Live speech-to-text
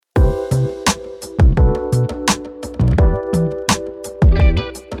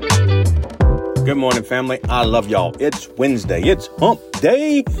Good morning, family. I love y'all. It's Wednesday. It's hump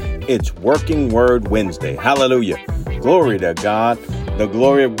day. It's working word Wednesday. Hallelujah. Glory to God. The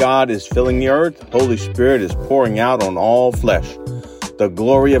glory of God is filling the earth. Holy Spirit is pouring out on all flesh. The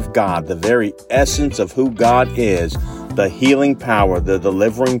glory of God, the very essence of who God is, the healing power, the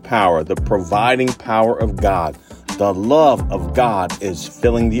delivering power, the providing power of God, the love of God is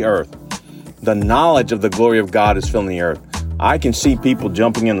filling the earth. The knowledge of the glory of God is filling the earth. I can see people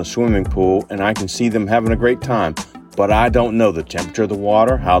jumping in the swimming pool and I can see them having a great time, but I don't know the temperature of the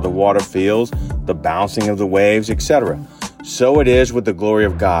water, how the water feels, the bouncing of the waves, etc. So it is with the glory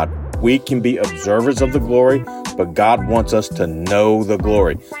of God. We can be observers of the glory, but God wants us to know the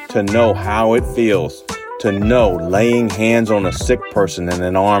glory, to know how it feels, to know laying hands on a sick person and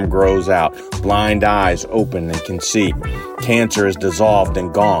an arm grows out, blind eyes open and can see, cancer is dissolved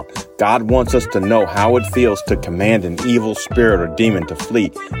and gone. God wants us to know how it feels to command an evil spirit or demon to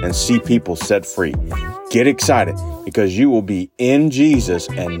flee and see people set free. Get excited because you will be in Jesus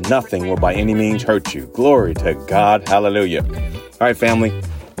and nothing will by any means hurt you. Glory to God. Hallelujah. All right, family.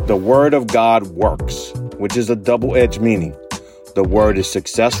 The word of God works, which is a double-edged meaning. The word is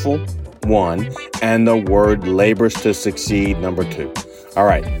successful, 1, and the word labors to succeed, number 2. All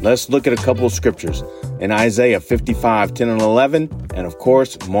right, let's look at a couple of scriptures in Isaiah 55, 10 and 11, and of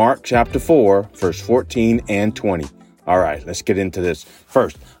course, Mark chapter 4, verse 14 and 20. All right, let's get into this.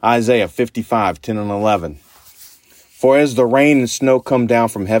 First, Isaiah 55, 10 and 11. For as the rain and snow come down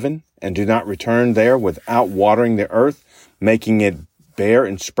from heaven and do not return there without watering the earth, making it bear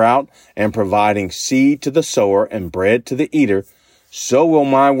and sprout, and providing seed to the sower and bread to the eater, so will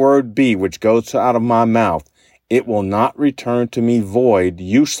my word be which goes out of my mouth. It will not return to me void,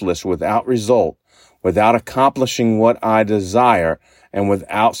 useless, without result, without accomplishing what I desire, and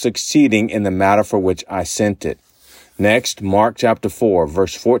without succeeding in the matter for which I sent it. Next, Mark chapter 4,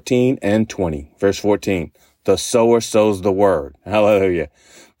 verse 14 and 20. Verse 14, the sower sows the word. Hallelujah.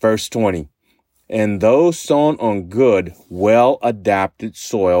 Verse 20, and those sown on good, well-adapted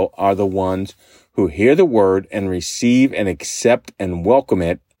soil are the ones who hear the word and receive and accept and welcome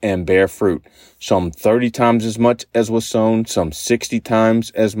it and bear fruit. Some 30 times as much as was sown, some 60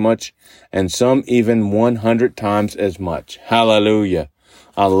 times as much, and some even 100 times as much. Hallelujah.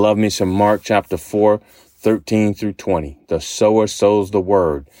 I love me some Mark chapter 4, 13 through 20. The sower sows the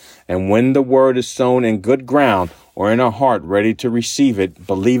word. And when the word is sown in good ground or in a heart ready to receive it,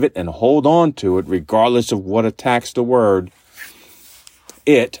 believe it and hold on to it regardless of what attacks the word,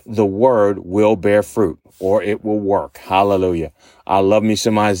 the word will bear fruit, or it will work. Hallelujah. I love me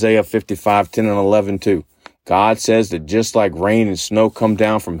some Isaiah 55, 10 and 11 too. God says that just like rain and snow come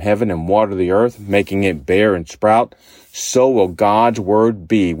down from heaven and water the earth, making it bear and sprout, so will God's word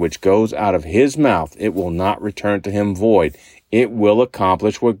be, which goes out of his mouth. It will not return to him void. It will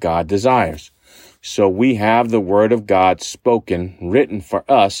accomplish what God desires. So we have the word of God spoken, written for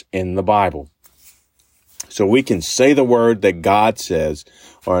us in the Bible. So we can say the word that God says,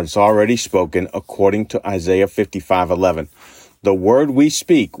 or it's already spoken according to Isaiah 55:11. The word we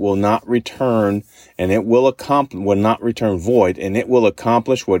speak will not return and it will not return void, and it will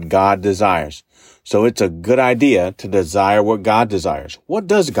accomplish what God desires. So it's a good idea to desire what God desires. What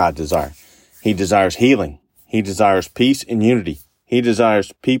does God desire? He desires healing. He desires peace and unity. He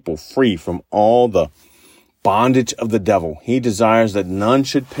desires people free from all the bondage of the devil. He desires that none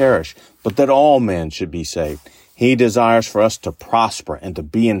should perish, but that all men should be saved. He desires for us to prosper and to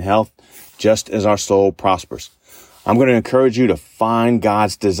be in health just as our soul prospers. I'm going to encourage you to find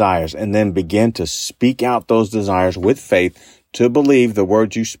God's desires and then begin to speak out those desires with faith to believe the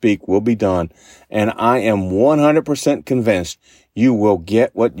words you speak will be done. And I am 100% convinced you will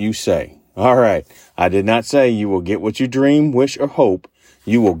get what you say. All right. I did not say you will get what you dream, wish, or hope.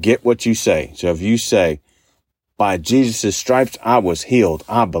 You will get what you say. So if you say, by Jesus' stripes, I was healed.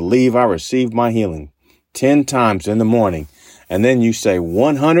 I believe I received my healing 10 times in the morning. And then you say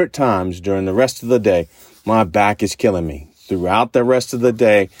 100 times during the rest of the day, my back is killing me. Throughout the rest of the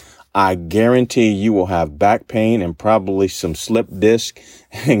day, I guarantee you will have back pain and probably some slipped disc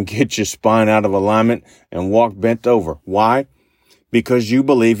and get your spine out of alignment and walk bent over. Why? Because you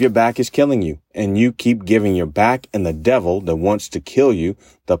believe your back is killing you and you keep giving your back and the devil that wants to kill you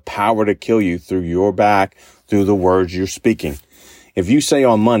the power to kill you through your back, through the words you're speaking. If you say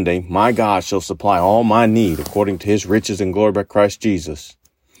on Monday, my God shall supply all my need according to his riches and glory by Christ Jesus.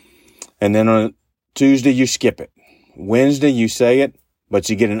 And then on Tuesday, you skip it. Wednesday, you say it, but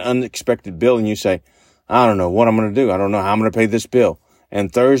you get an unexpected bill and you say, I don't know what I'm going to do. I don't know how I'm going to pay this bill.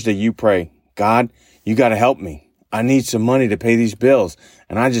 And Thursday, you pray, God, you got to help me. I need some money to pay these bills.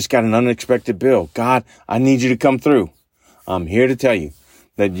 And I just got an unexpected bill. God, I need you to come through. I'm here to tell you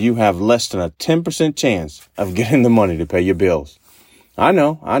that you have less than a 10% chance of getting the money to pay your bills. I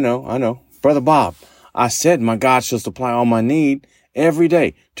know. Brother Bob, I said my God shall supply all my need every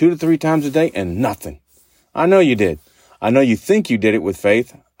day, 2 to 3 times a day, and nothing. I know you did. I know you think you did it with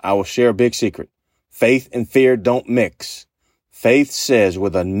faith. I will share a big secret. Faith and fear don't mix. Faith says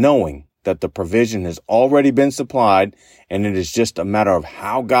with a knowing that the provision has already been supplied, and it is just a matter of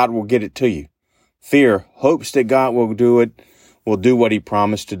how God will get it to you. Fear hopes that God will do what he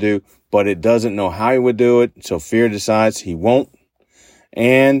promised to do, but it doesn't know how he would do it. So fear decides he won't,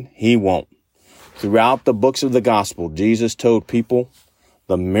 and he won't. Throughout the books of the gospel, Jesus told people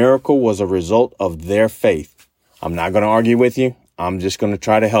the miracle was a result of their faith. I'm not going to argue with you. I'm just going to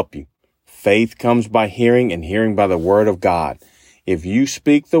try to help you. Faith comes by hearing, and hearing by the word of God. If you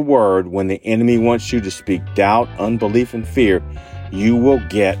speak the word when the enemy wants you to speak doubt, unbelief, and fear, you will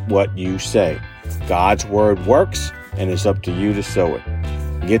get what you say. God's word works, and it's up to you to sow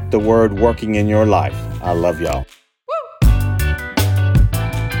it. Get the word working in your life. I love y'all.